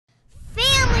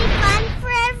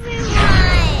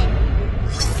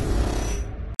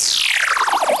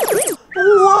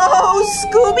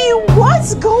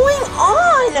What's going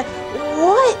on?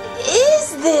 What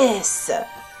is this?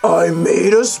 I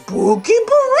made a spooky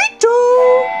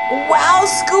burrito! Wow,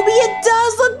 Scooby, it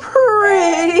does look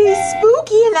pretty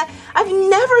spooky, and I've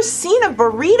never seen a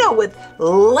burrito with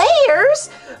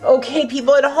layers. Okay,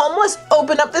 people at home, let's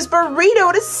open up this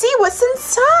burrito to see what's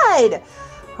inside.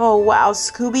 Oh, wow,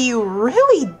 Scooby, you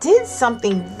really did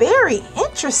something very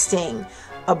interesting.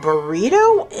 A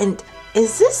burrito? And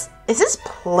is this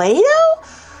Play-Doh?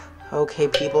 Okay,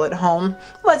 people at home,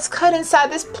 let's cut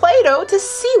inside this Play-Doh to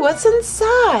see what's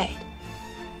inside.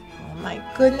 Oh my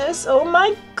goodness, oh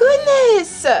my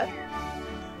goodness!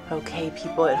 Okay,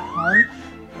 people at home,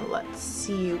 let's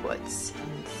see what's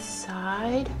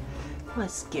inside.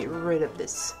 Let's get rid of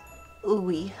this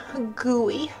ooey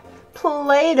gooey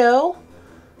Play-Doh.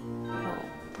 Oh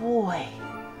boy.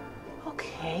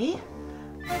 Okay,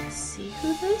 let's see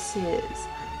who this is.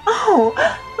 Oh,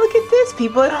 look at this,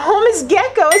 people at home. It's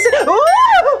geckos.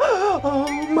 Oh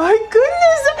my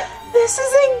goodness. This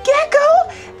is a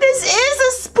gecko. This is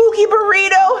a spooky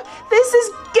burrito. This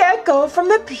is Gecko from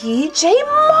the PJ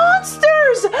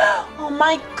Monsters. Oh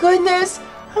my goodness.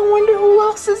 I wonder who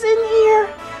else is in here.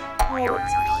 Oh,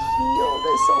 let's peel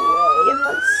this away and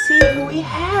let's see who we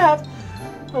have.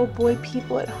 Oh boy,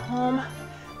 people at home.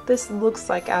 This looks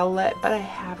like Owlette, but I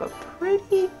have a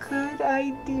pretty good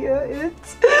idea.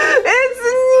 It's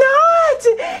not!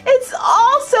 It's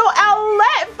also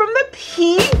Owlette from the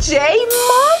PJ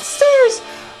Monsters!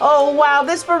 Oh wow,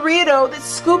 this burrito that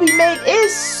Scooby made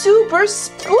is super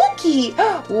spooky!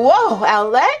 Whoa,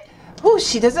 Owlette! Oh,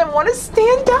 she doesn't want to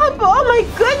stand up! Oh my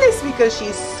goodness, because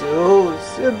she's so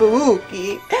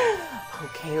spooky!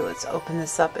 Okay, let's open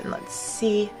this up and let's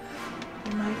see.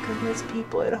 Oh my goodness,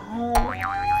 people at home.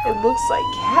 It looks like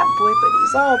Catboy, but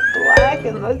he's all black.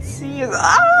 And let's see.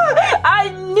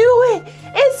 I knew it!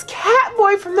 It's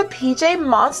Catboy from the PJ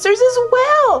Monsters as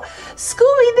well.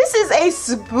 Scooby, this is a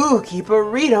spooky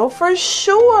burrito for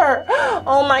sure.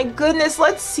 Oh my goodness,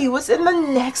 let's see what's in the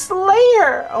next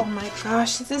layer. Oh my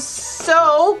gosh, this is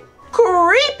so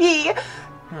creepy.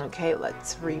 Okay,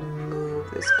 let's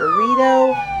remove this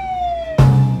burrito.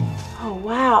 Oh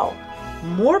wow.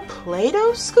 More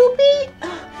Play-Doh, Scooby?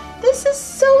 This is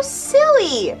so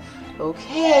silly.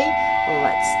 Okay,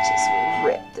 let's just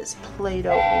rip this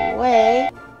Play-Doh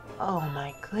away. Oh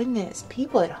my goodness,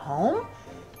 people at home?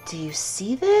 Do you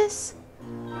see this?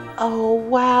 Oh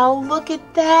wow, look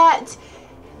at that.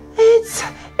 It's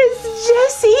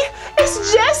Jessie.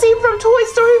 It's Jessie from Toy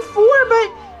Story 4,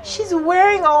 but she's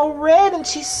wearing all red and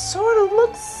she sort of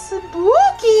looks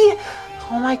spooky.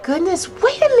 Oh my goodness,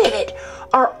 wait a minute.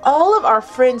 Are all of our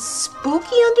friends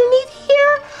spooky underneath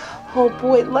here? Oh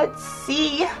boy, let's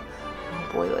see. Oh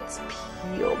boy, let's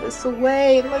peel this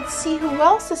away and let's see who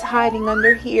else is hiding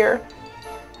under here.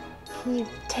 Can you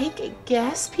take a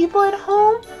guess, people at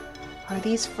home? Are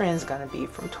these friends gonna be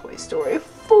from Toy Story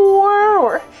 4?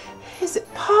 Or is it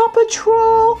Paw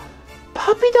Patrol?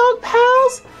 Puppy Dog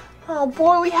Pals? Oh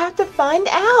boy, we have to find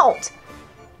out.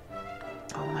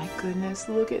 Oh my goodness,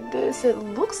 look at this. It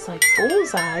looks like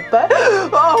Bullseye, but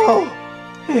oh,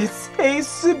 it's a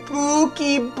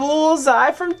spooky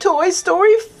Bullseye from Toy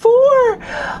Story 4.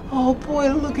 Oh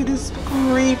boy, look at his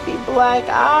creepy black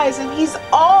eyes and he's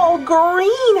all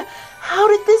green. How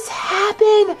did this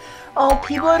happen? Oh,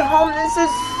 people at home, this is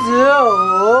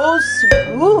so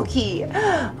spooky.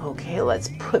 Okay, let's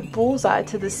put Bullseye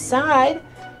to the side.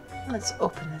 Let's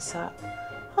open this up.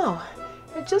 Oh,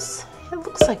 it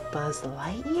looks like Buzz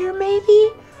Lightyear,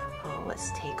 maybe? Oh,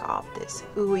 let's take off this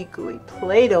ooey gooey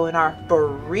Play-Doh in our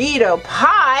burrito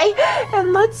pie,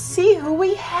 and let's see who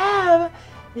we have.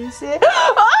 Is it?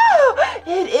 Oh,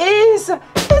 it is!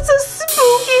 It's a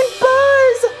spooky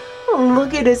Buzz!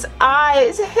 Look at his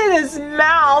eyes and his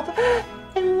mouth.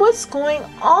 And what's going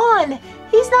on?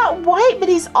 He's not white, but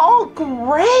he's all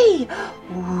gray.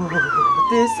 Ooh,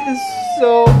 this is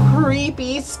so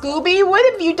creepy. Scooby, what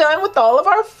have you done with all of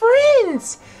our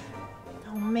friends?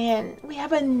 Oh man, we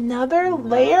have another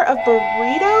layer of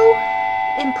burrito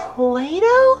in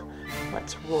Play-Doh?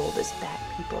 Let's roll this back,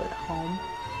 people at home.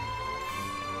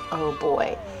 Oh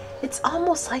boy, it's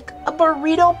almost like a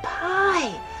burrito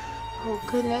pie. Oh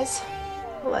goodness,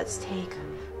 let's take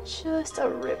just a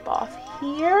rip off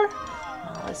here.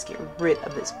 Oh, let's get rid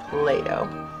of this Play-Doh.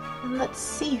 And let's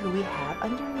see who we have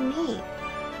underneath.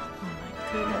 Oh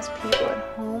my goodness, people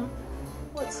at home.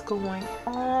 What's going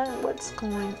on? What's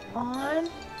going on?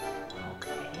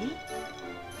 Okay.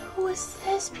 Who is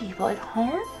this, people at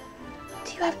home?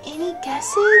 Do you have any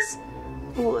guesses?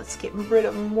 Ooh, let's get rid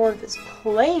of more of this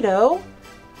Play-Doh.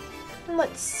 And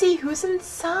let's see who's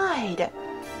inside.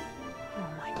 Oh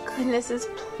my goodness, it's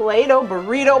Play-Doh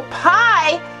burrito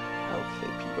pie. Okay,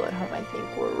 people at home, I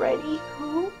think we're ready.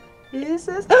 Who is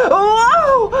this?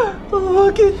 Whoa!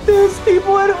 Look at this,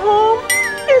 people at home.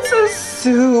 It's a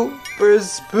super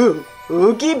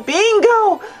spooky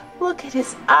Bingo. Look at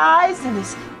his eyes and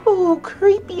his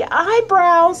creepy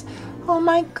eyebrows. Oh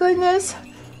my goodness,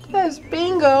 there's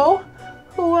Bingo.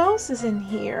 Who else is in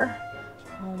here?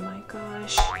 Oh my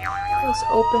gosh. Let's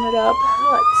open it up.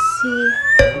 Let's see.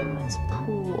 Let's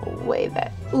pull away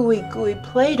that ooey gooey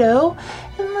Play-Doh.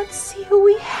 And let's see who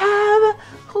we have.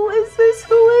 Who is this?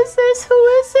 Who is this? Who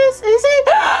is this? Is it?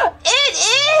 It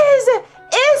is!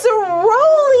 It's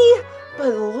Rolly!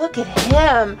 But look at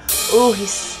him. Oh,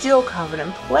 he's still covered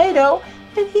in Play-Doh.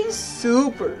 And he's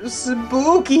super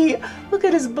spooky. Look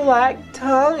at his black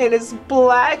tongue and his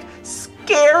black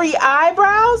scary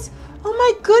eyebrows. Oh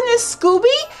my goodness, Scooby,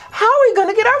 how are we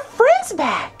gonna get our friends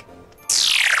back?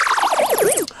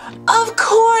 Of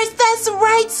course, that's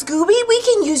right, Scooby. We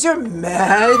can use your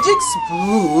magic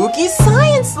spooky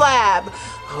science lab.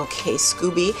 Okay,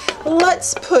 Scooby,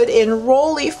 let's put in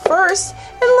Rolly first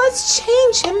and let's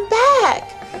change him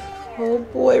back. Oh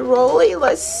boy, Rolly,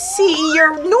 let's see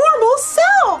your normal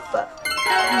self.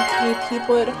 Okay,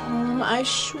 people at home, I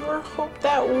sure hope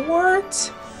that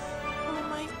worked. Oh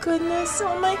my goodness,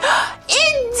 oh my,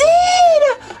 it did!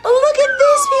 Look at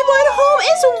this, people at home,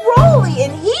 it's Rolly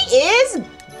and he is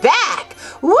back.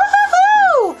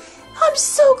 Woohoo! I'm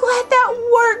so glad that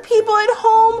worked, people at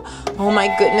home. Oh my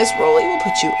goodness, Rolly, we'll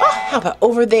put you, how about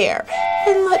over there?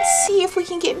 And let's see if we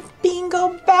can get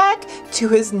Bingo back to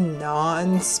his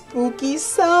non-spooky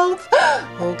self.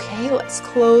 Okay, let's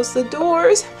close the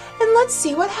doors and let's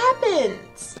see what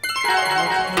happens.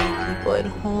 Okay, people at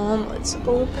home, let's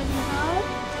open it up.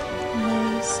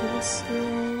 Nice and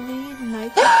slowly,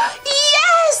 nice.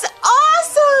 Yes!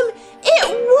 Awesome! It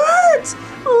worked!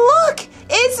 Look!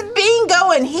 It's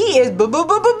Bingo and he is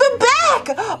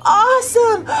back!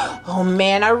 Awesome! Oh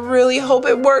man, I really hope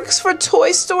it works for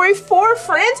Toy Story 4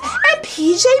 Friends and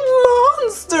PJ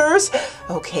Monsters.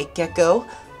 Okay, Gecko,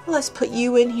 let's put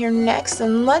you in here next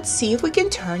and let's see if we can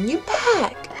turn you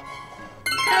back.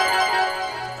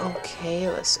 Okay,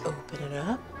 let's open it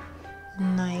up.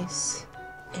 Nice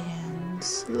and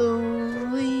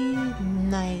slowly.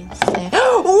 Nice and...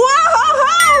 Whoa!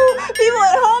 People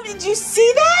at home, did you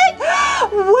see that?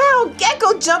 Wow,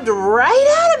 Gecko jumped right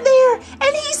out of there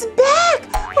and he's back.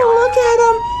 Look at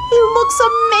him. He looks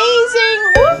amazing.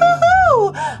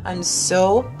 Woohoo! I'm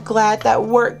so glad that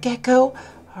worked, Gecko.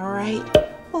 All right,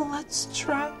 well, let's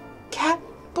try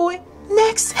Catboy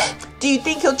next. Do you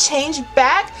think he'll change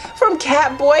back from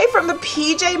Catboy from the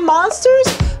PJ Monsters?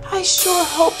 I sure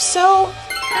hope so.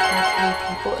 Okay,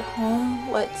 people at home,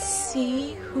 let's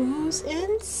see who's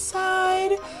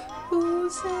inside.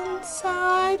 Who's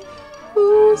inside?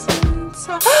 Who's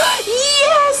inside?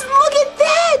 Yes, look at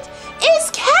that!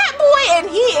 It's Catboy and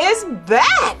he is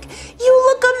back! You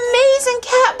look amazing,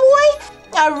 Catboy!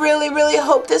 I really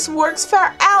hope this works for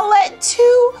our Owlette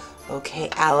too. Okay,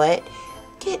 Owlette,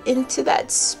 get into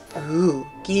that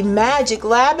spooky magic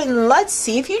lab and let's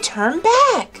see if you turn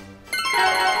back.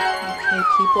 Okay,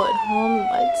 people at home,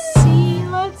 let's see.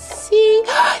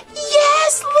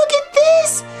 Yes, look at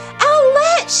this!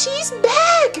 Owlette, she's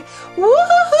back!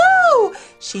 Woohoo!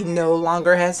 She no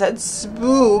longer has that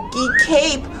spooky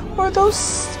cape or those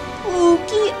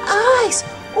spooky eyes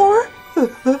or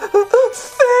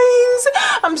fangs.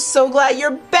 I'm so glad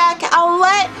you're back,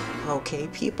 Owlette. Okay,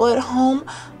 people at home.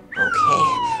 Okay,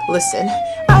 listen,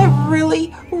 I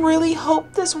really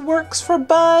hope this works for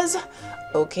Buzz.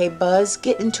 Okay, Buzz,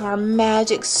 get into our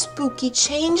magic spooky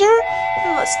changer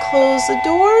and let's close the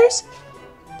doors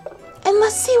and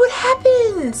let's see what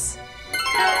happens.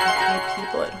 Okay,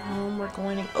 people at home, we're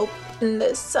going to open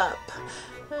this up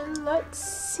and let's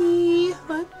see.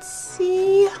 Look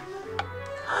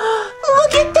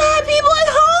at that, people at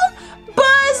home!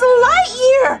 Buzz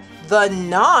Lightyear, the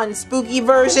non-spooky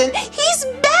version. He's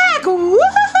back!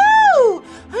 Woohoo!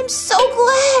 I'm so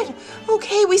glad.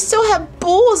 Okay, we still have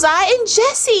Bullseye and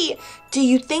Jessie. Do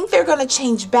you think they're gonna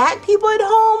change back, people at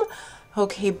home?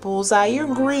 Okay, Bullseye,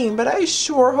 you're green, but I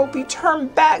sure hope you turn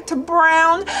back to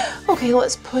brown. Okay,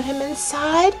 let's put him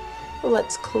inside.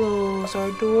 Let's close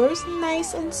our doors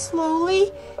nice and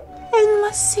slowly, and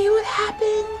let's see what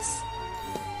happens.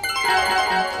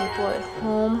 Okay, people at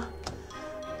home,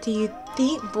 do you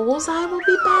think Bullseye will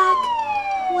be back?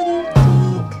 What do you think?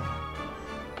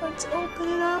 Let's open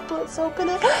it up. Let's open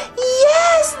it.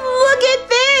 Yes! Look at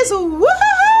this!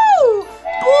 Woohoo!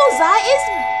 Bullseye is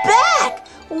back!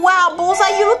 Wow,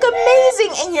 Bullseye, you look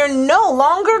amazing and you're no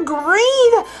longer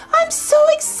green. I'm so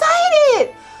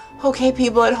excited. Okay,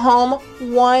 people at home,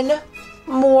 one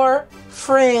more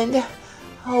friend.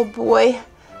 Oh boy.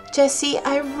 Jesse,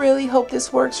 I really hope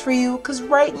this works for you, because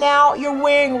right now you're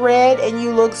wearing red and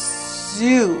you look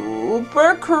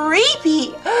super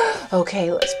creepy.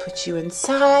 Okay, let's put you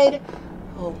inside.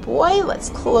 Oh boy, let's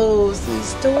close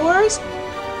these doors.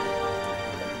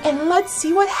 And let's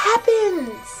see what happens.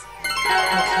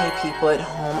 Okay, people at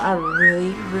home, I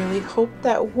really hope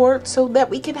that worked so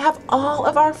that we can have all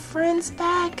of our friends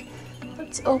back.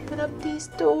 Let's open up these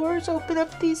doors, open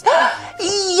up these...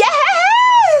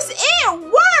 Yes! It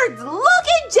worked! Look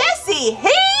at Jessie!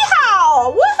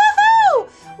 Hee-haw! Woohoo!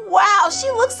 Wow, she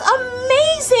looks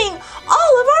amazing!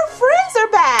 All of our friends are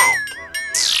back!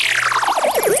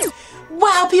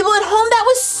 Wow, people at home, that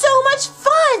was so much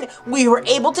fun! We were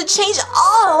able to change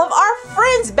all of our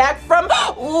friends back from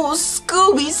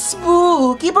Scooby's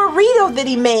spooky burrito that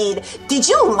he made. Did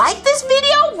you like this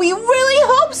video? We really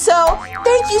hope so.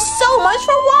 Thank you so much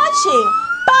for watching.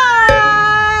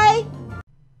 Bye!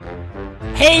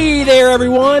 Hey there,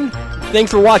 everyone!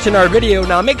 Thanks for watching our video.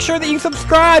 Now make sure that you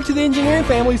subscribe to the Engineering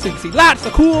Family so you can see lots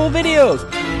of cool videos.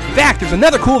 In fact, there's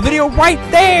another cool video right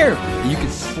there. You can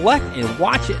select and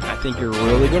watch it. I think you're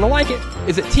really going to like it.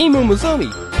 Is it Team Umizoomi,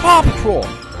 Paw Patrol,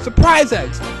 Surprise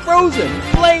Eggs, Frozen,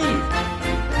 Blade,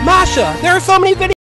 Masha? There are so many videos.